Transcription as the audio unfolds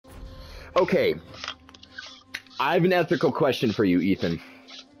Okay. I have an ethical question for you, Ethan.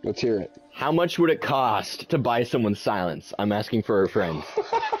 Let's hear it. How much would it cost to buy someone's silence? I'm asking for her friends.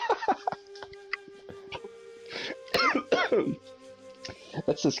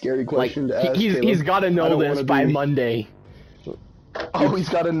 That's a scary question to ask. He's got to know this by Monday. Oh, he's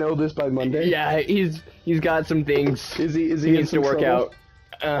got to know this by Monday? Yeah, he's got some things. Is he needs to work out.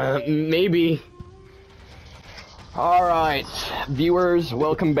 Maybe. All right, viewers,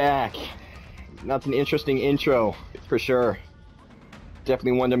 welcome back. That's an interesting intro, for sure.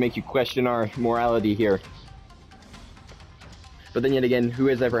 Definitely one to make you question our morality here. But then yet again, who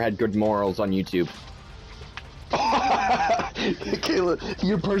has ever had good morals on YouTube? Caleb,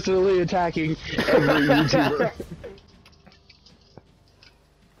 you're personally attacking every YouTuber.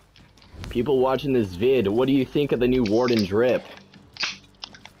 People watching this vid, what do you think of the new Warden drip?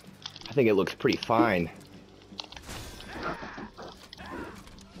 I think it looks pretty fine.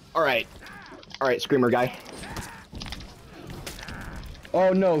 Alright, Screamer guy.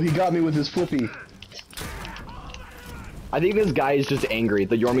 Oh no, he got me with his flippy. I think this guy is just angry.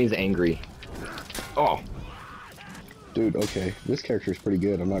 The Yormi's angry. Oh. Dude, okay. This character is pretty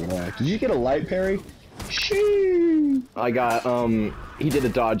good, I'm not gonna lie. Did you get a light parry? Shee! I got, he did a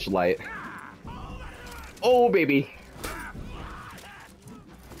dodge light. Oh, baby.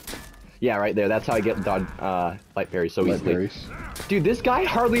 Yeah, right there. That's how I get dodge, light parry so easily. Parries. Dude, this guy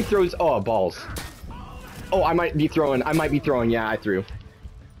hardly throws, oh, balls. Oh, I might be throwing, yeah, I threw.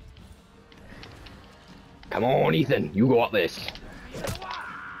 Come on, Ethan, you got this.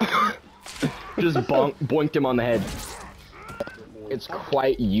 Just boinked him on the head. It's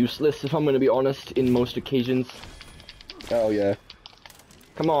quite useless, if I'm gonna be honest, in most occasions. Oh, yeah.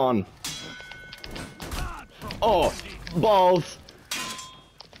 Come on. Oh, balls.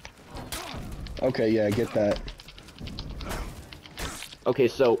 Okay, yeah, I get that. Okay,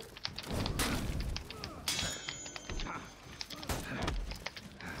 so...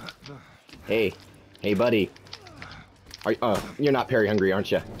 Hey, buddy. You're not parry hungry,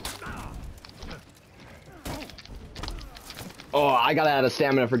 aren't you? Oh, I got out of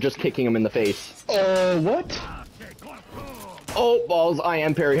stamina for just kicking him in the face. What? Oh, balls, I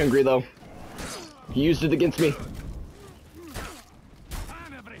am parry hungry, though. He used it against me.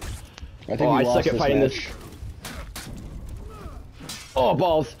 I suck at fighting this. Oh,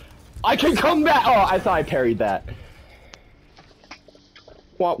 balls. I can come back! Oh, I thought I parried that.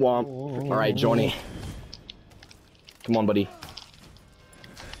 Womp womp. Alright, Johnny. Come on, buddy.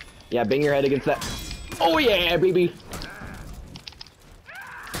 Yeah, bang your head against that. Oh yeah, baby!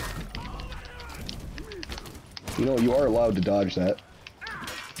 You know, you are allowed to dodge that.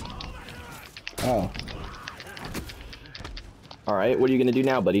 Oh. Alright, what are you gonna do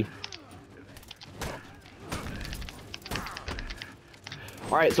now, buddy?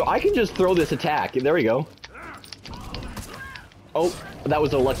 Alright, so I can just throw this attack. There we go. Oh, that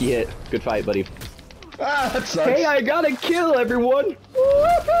was a lucky hit. Good fight, buddy. Ah, that sucks. Hey, I got a kill, everyone!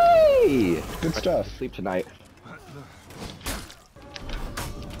 Whoopee! Good stuff. Sleep tonight.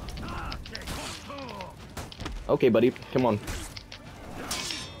 Okay, buddy, come on.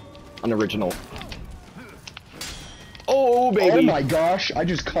 Unoriginal. Oh, baby! Oh my gosh, I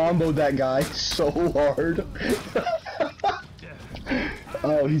just comboed that guy so hard.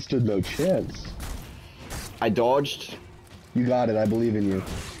 Oh, he stood no chance. I dodged. You got it, I believe in you.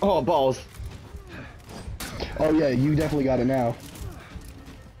 Oh, balls. Oh yeah, you definitely got it now.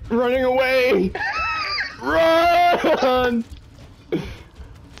 Running away! Run!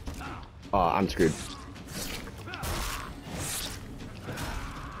 Oh, I'm screwed.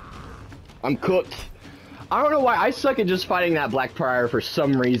 I'm cooked. I don't know why I suck at just fighting that Black Prior for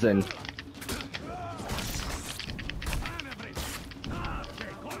some reason.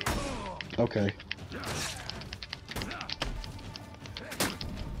 Okay.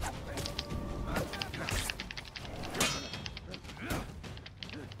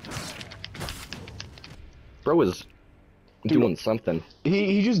 Bro was doing something.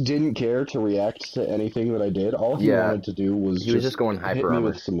 He just didn't care to react to anything that I did. All he wanted to do was he was just going hyper hit me armor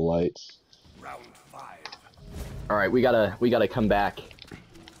with some lights. All right, we gotta come back.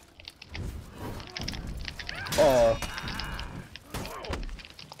 Oh.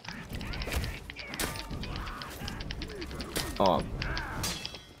 Oh.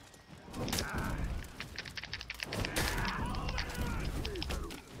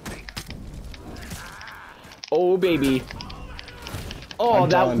 Oh baby. Oh,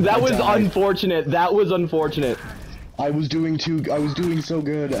 that was unfortunate. That was unfortunate. I was doing so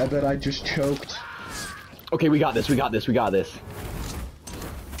good that I just choked. Okay, we got this. We got this. We got this.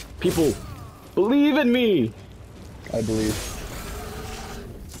 People, believe in me. I believe.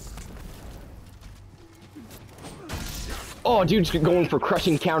 Oh, dude's going for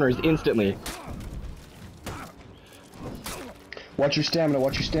crushing counters instantly. Watch your stamina,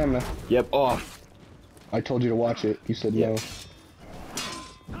 watch your stamina. Yep, oh. I told you to watch it. You said no.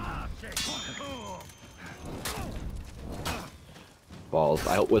 Balls.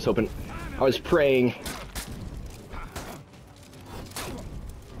 I was hoping. I was praying.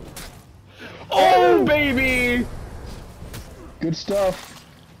 Oh, baby! Good stuff.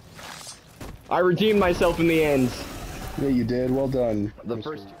 I redeemed myself in the end. Yeah, you did. Well done. The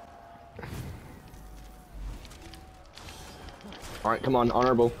first. Alright, come on,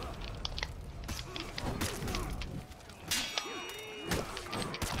 honorable.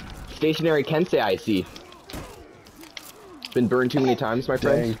 Stationary Kensei, I see. Been burned too many times, my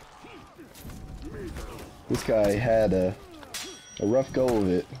friend. Dang. This guy had a rough go of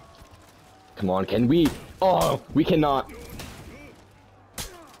it. Come on, can we? Oh, we cannot.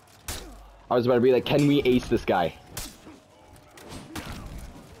 I was about to be like, can we ace this guy?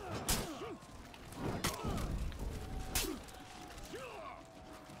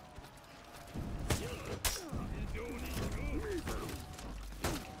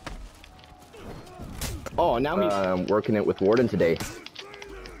 Oh, now he's working it with Warden today.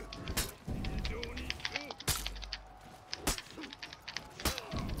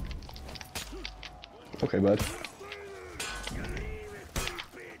 Okay, bud.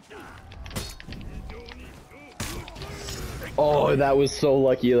 Oh, that was so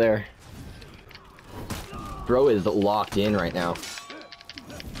lucky there. Bro is locked in right now.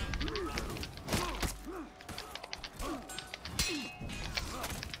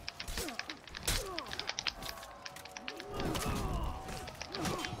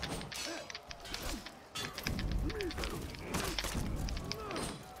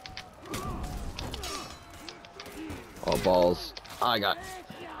 Oh, balls. I got...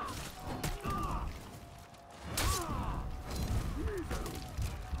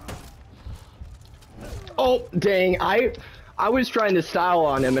 Oh, dang. I was trying to style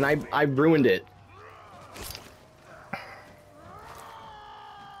on him and I ruined it.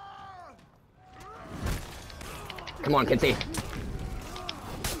 Come on, Kensei.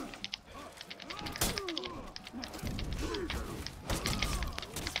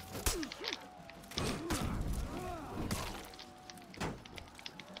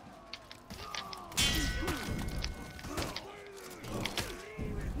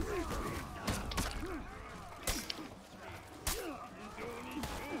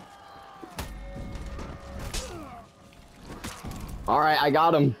 Alright, I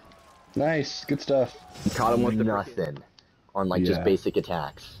got him. Nice, good stuff. Caught him with nothing on like just basic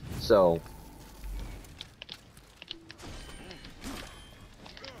attacks. So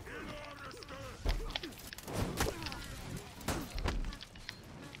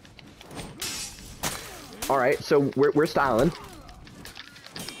alright, so we're styling.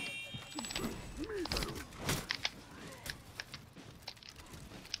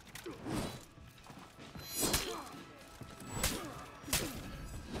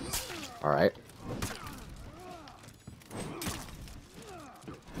 Alright.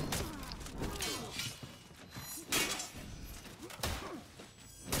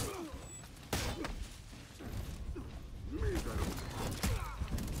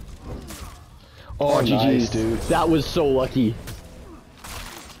 Oh, GG, nice, dude. That was so lucky.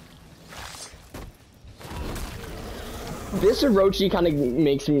 This Orochi kind of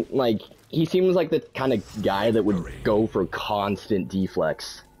makes me, like, he seems like the kind of guy that would go for constant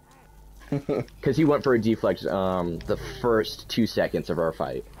deflex. Because he went for a deflex the first 2 seconds of our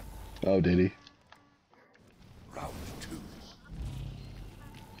fight. Oh, did he? Round 2.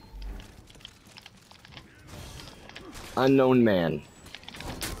 Unknown man.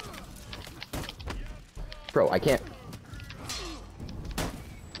 Bro, I can't...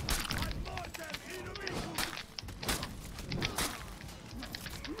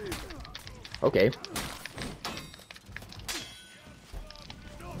 Okay.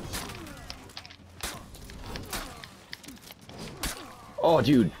 Oh,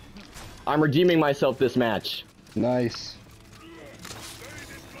 dude. I'm redeeming myself this match. Nice.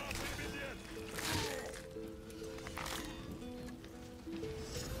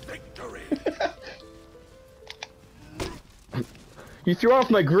 Victory. You threw off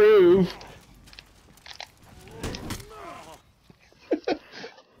my groove.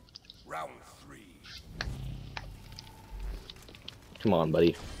 Round 3. Come on,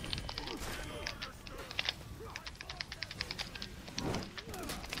 buddy.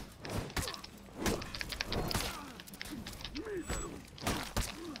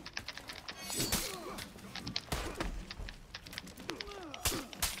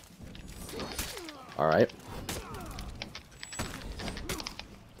 All right.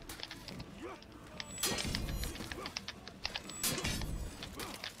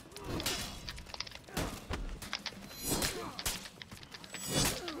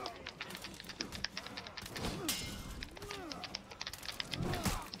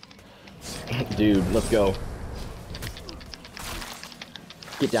 dude. Let's go.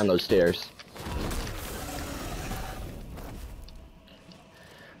 Get down those stairs.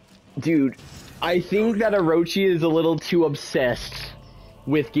 Dude, I think that Orochi is a little too obsessed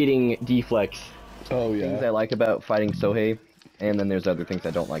with getting deflex. Oh yeah. Things I like about fighting Sohei, and then there's other things I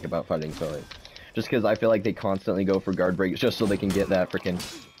don't like about fighting Sohei. Just because I feel like they constantly go for guard breaks just so they can get that freaking.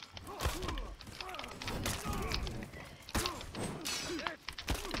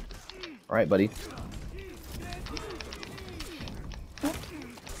 Alright, buddy.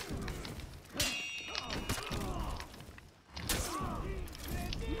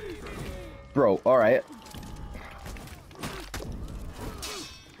 Bro, alright.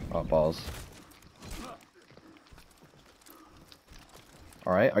 Oh, balls.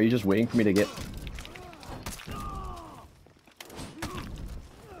 Alright, are you just waiting for me to get...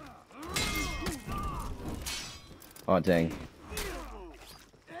 Oh, dang.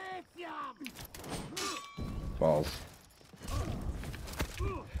 Balls.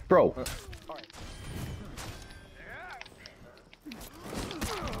 Bro!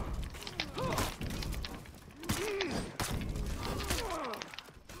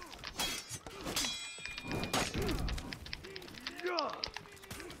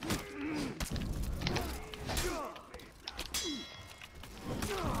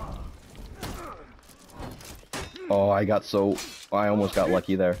 Oh, I almost got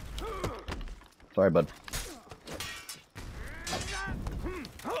lucky there. Sorry, bud.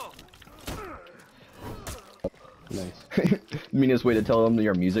 Nice. Meanest way to tell them that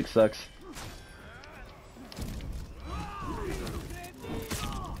your music sucks.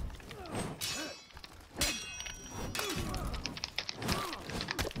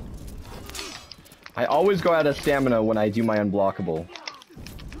 I always go out of stamina when I do my unblockable.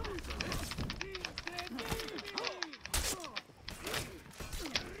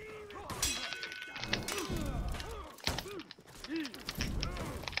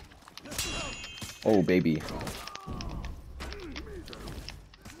 Oh, baby.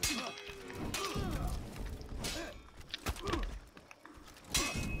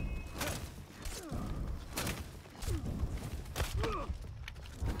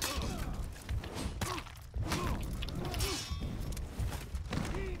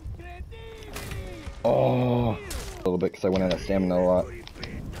 Oh, a little bit because I went out of stamina a lot.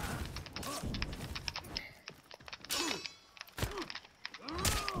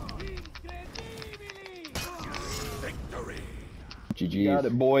 GG. Got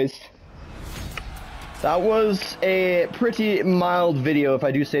it, boys. That was a pretty mild video, if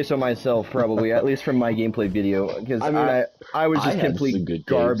I do say so myself, probably, at least from my gameplay video, because I was just complete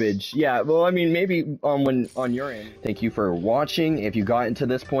garbage. Yeah, well, I mean, maybe on your end. Thank you for watching. If you got into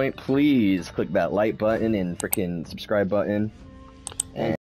this point, please click that like button and freaking subscribe button.